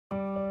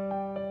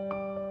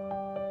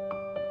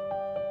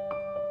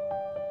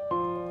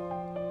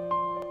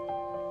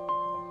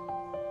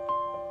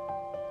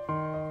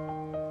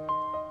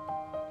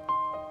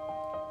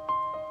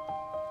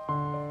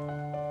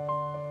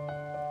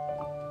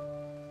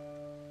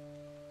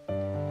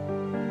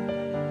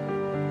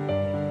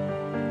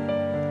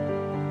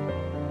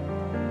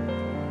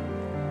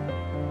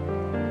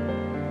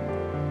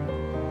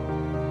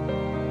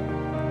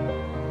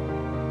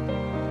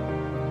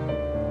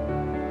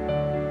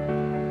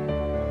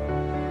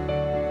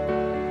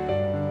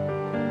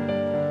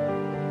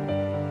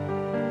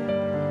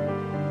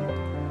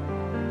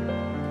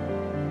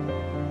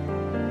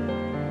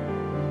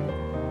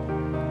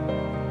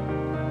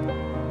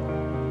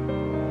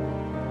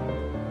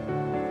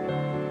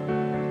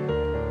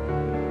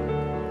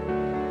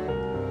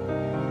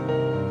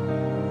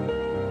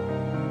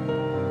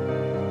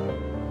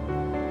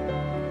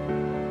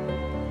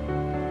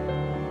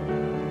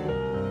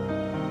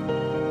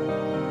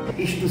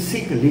is to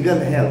seek legal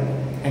help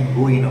and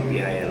go in a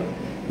PIL,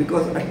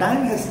 because a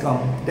time has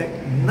come that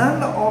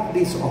none of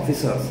these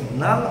officers,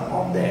 none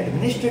of the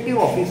administrative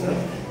officers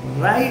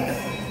right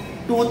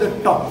to the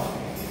top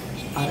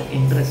are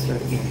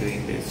interested in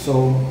doing this. So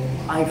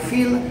I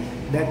feel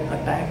that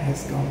a time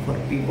has come for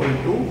people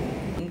to...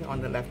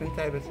 On the left hand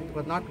side, it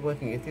was not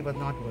working, AC was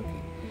not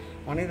working.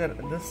 Only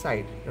this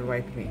side, the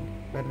right wing,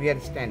 where we are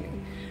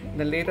standing.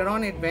 Then later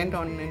on it went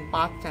on in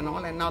parks and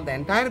all, and now the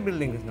entire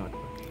building is not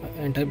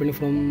working. Entire building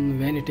from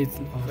when it is?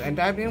 The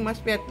entire building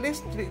must be at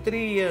least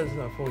 3 years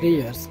or 4 3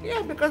 years.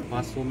 Yeah, because...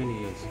 Past so many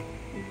years.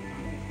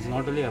 It's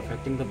not only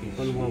affecting the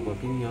people who are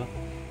working here,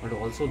 but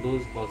also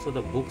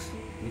the books,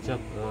 which are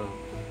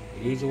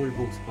age-old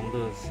books, from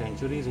the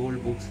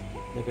centuries-old books,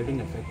 they're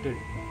getting affected.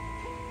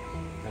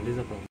 That is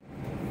a problem.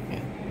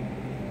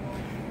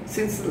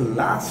 Since the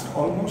last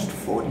almost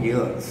 4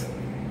 years,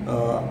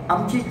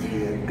 आमची जी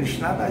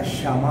Krishnadas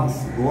श्यामास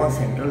Goa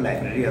central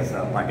library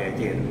आसा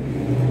पाट्याचेर,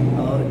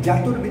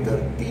 जातूर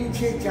भितर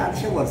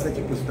 300-400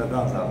 वर्सांची पुस्तकां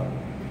आसा,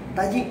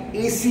 ताजी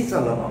AC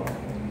चलना.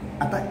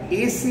 आतां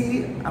AC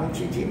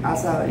आमची जी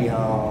आसा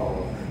ह्या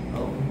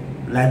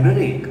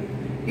लायब्ररीक,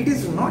 it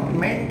is not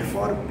meant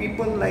for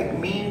people like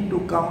me to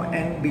come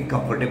and be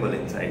comfortable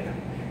inside.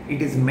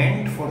 It is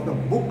meant for the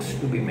books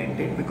to be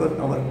maintained, because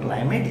our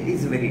climate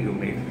is very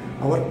humid,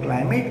 our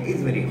climate is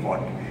very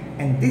hot,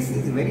 and this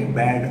is very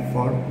bad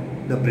for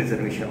the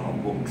preservation of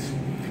books.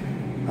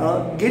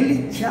 Gelli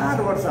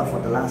 4 varsa,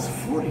 for the last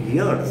 4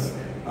 years,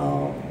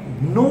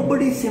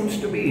 nobody seems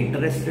to be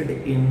interested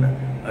in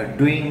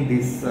doing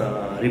these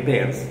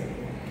repairs.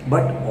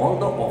 But all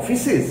the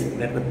offices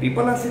where the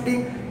people are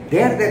sitting,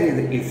 there is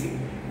AC.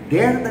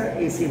 There the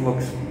AC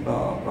works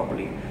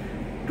properly.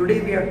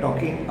 Today we are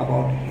talking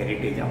about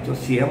heritage. So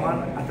CMan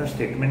at a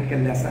statement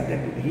केल्ले आसा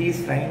that he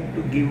is trying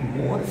to give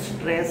more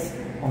stress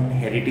on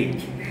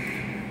heritage.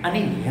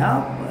 आणि ह्या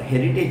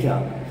हेरिटेजा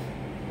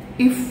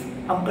if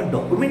आमकां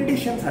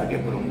documentation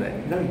सारकें करूंक जाय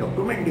जाल्यार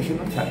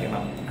डॉक्युमेंटेशनूच सारकें ना.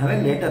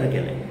 हांवें लेटर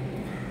केलें.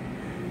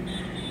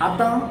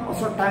 आतां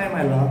असो टायम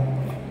आयला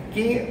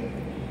की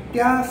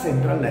त्या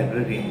सेंट्रल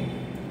लायब्ररीन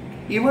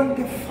इवन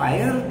ते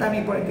फायर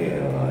तांणी पळय ते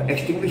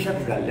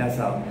एक्सटिंग्विशर्स घाल्ले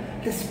आसा,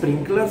 ते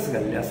स्प्रिंकलर्स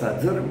घाल्ले आसा.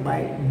 जर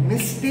बाय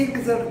मिस्टेक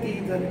जर ती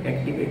जर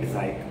एक्टिवेट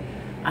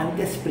जायत आनी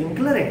ते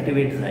स्प्रिंकलर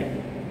एक्टिवेट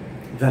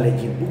जायत जाल्यार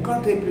जी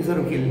बुकां थंय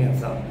प्रिजर्व केल्लीं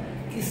आसा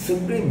ती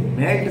सगळी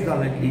मेल्ट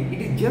जावन येतली.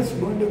 It is just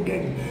going to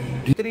get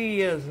 3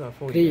 years or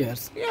 4 3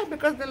 years. Yeah,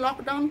 because the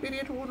lockdown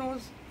period, who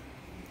knows,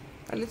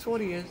 at least 4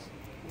 years.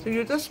 So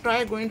you just try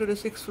going to the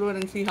 6th floor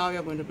and see how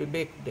you're going to be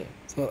baked there.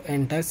 So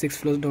entire 6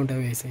 floors don't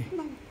have AC?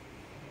 No.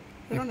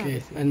 They don't have Okay.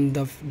 AC. And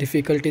the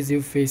difficulties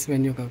you face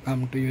when you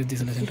come to use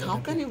this See, central how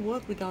can library? you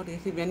work without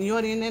AC? When you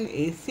are in an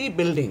AC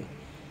building,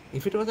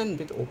 if it was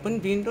with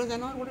open windows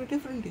and all, would be a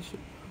different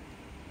issue.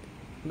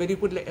 Where you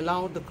could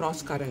allow the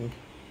cross current.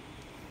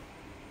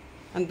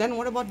 And then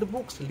what about the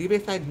books? Leave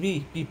aside we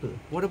people.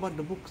 What about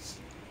the books?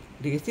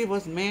 The AC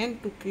was meant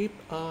to keep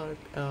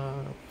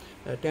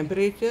a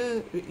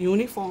temperature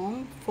uniform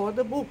for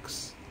the books.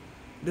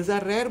 These are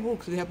rare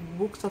books. We have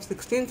books of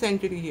 16th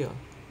century here.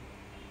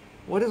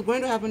 What is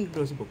going to happen to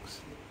those books?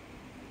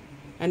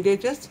 And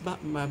they're just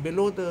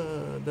below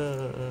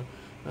the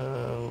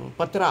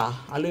patra,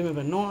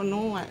 aluminum,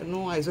 no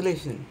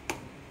isolation.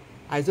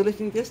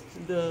 Isolation is just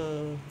the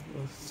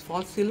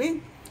false ceiling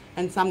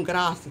and some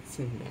grass it's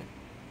in there.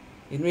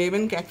 It may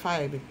even catch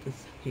fire with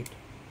this heat.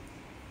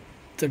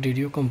 So did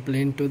you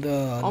complain to the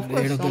Of head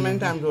course, of so the many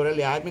library? times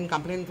orally. I've been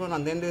complaining for,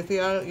 and then they say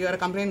you are a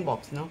complaint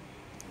box, no?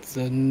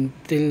 So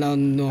till now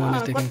no one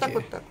is taking care.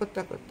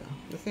 Kutta.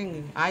 The thing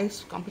is, I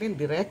complain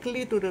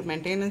directly to the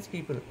maintenance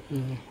people,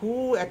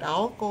 who at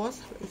our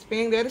cost is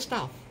paying their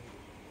staff.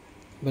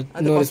 But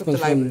At the no cost of the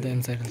response from library. the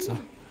inside also.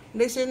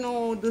 They say no,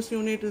 this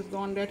unit is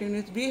gone, that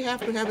unit. We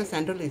have to have a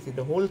central AC,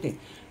 the whole thing.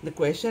 The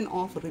question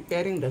of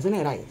repairing doesn't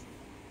arise.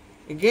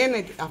 Again,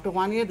 after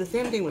 1 year, the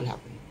same thing will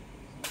happen.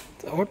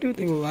 So what do you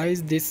think? Why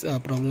is this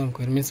problem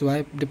occurring? Means why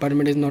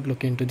department is not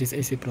looking into this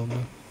AC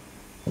problem?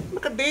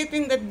 Because they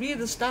think that we,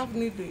 the staff,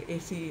 need the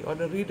AC or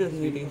the readers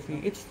need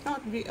AC. It's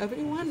not.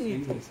 Everyone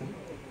needs AC.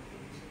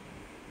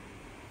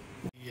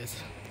 Yes.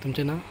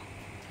 तुमचे नाव?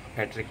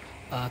 Patrick.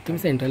 तुम्ही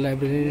central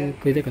library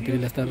खंय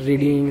खातीर आसता?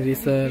 Reading,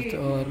 research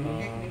और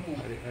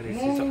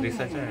Research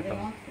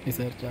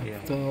research.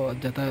 Yeah. सो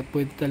जाता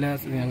पळयत जाल्यार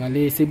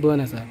हांगाली AC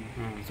बंद आसा.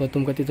 सो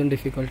तुमकां तितून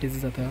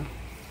डिफिकल्टीज जाता?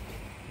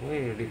 होय,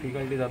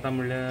 डिफिकल्टी जाता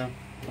म्हणल्यार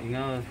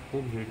हिंगा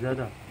खूब हीट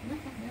जाता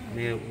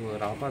आनी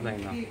रावपा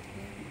जायना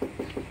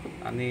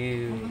आनी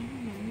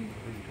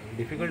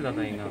डिफिकल्ट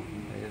जाता हिंगा,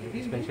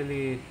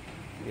 स्पेशली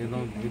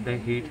विथ द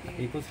हीट.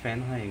 एकूच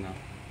फॅन आहा हिंगा,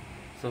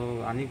 सो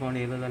आनी कोण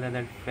येयलो जाल्यार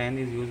that fan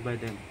is use by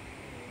them,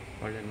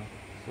 कळ्ळें न्हू.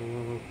 सो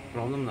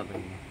प्रॉब्लम जाता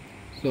हिंगा.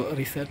 सो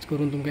रिसर्च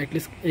करून तुमकां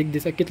एटलिस्ट एक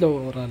दिसा कितलो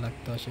वरां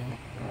लागता अशें?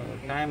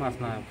 टायम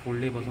आसना,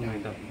 फूल डे बसून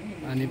वयता.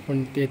 आनी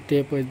पूण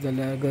ते पळयत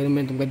जाल्यार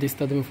गव्हर्मेंट तुमकां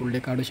दिसता तुमी फूल डे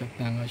काडूं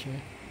शकता हांगा अशें?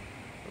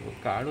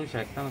 काडू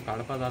शकता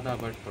काडपा जाता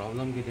बट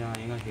प्रॉब्लम कितें आहा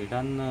हिंगा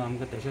हिटान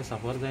आमकां तशें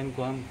सफर जायन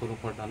काम करूंक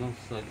पडटा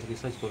न्हू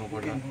रिसर्च करूंक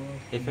पडटा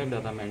इफेक्ट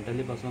जाता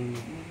मेंटली पासून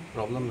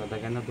प्रॉब्लम जाता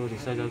केन्ना तूं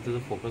रिसर्चार तुजो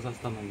फोकस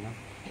आसता न्हू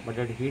but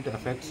that heat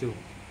affects you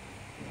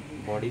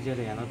बॉडीचेर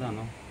हें जाता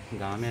न्हू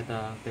घाम येता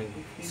ते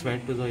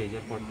स्वेट तुजो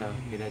हेजेर पडटा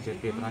कित्याचेर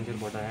पेपरांचेर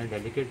पडटा हें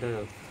डेलिकेट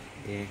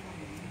हें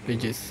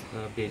पेजीस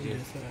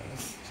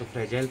सो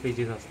फ्रेजायल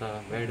पेजीस आसता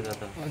वेट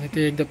जाता आणि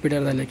ते एकदा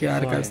पिड्यार झाले की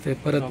आर्काइव्स ते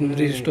परत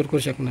रिस्टोर करू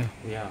शकना.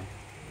 या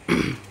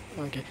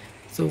ओके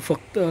सो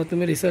फक्त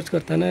तुम्ही रिसर्च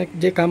करताना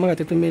जे कामां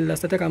खातीर तुमी येयल्ले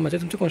आसता त्या कामाचेर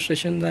तुमचें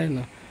कॉन्सन्ट्रेशन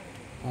जायना.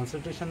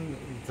 कॉन्सन्ट्रेशन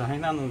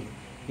जायना न्हू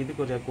कितें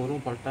करूया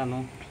करूंक पडटा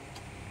न्हू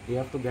you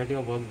have to get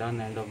your work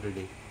done end of the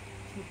day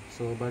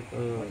so but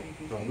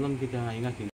problem कितें आहा हिंगा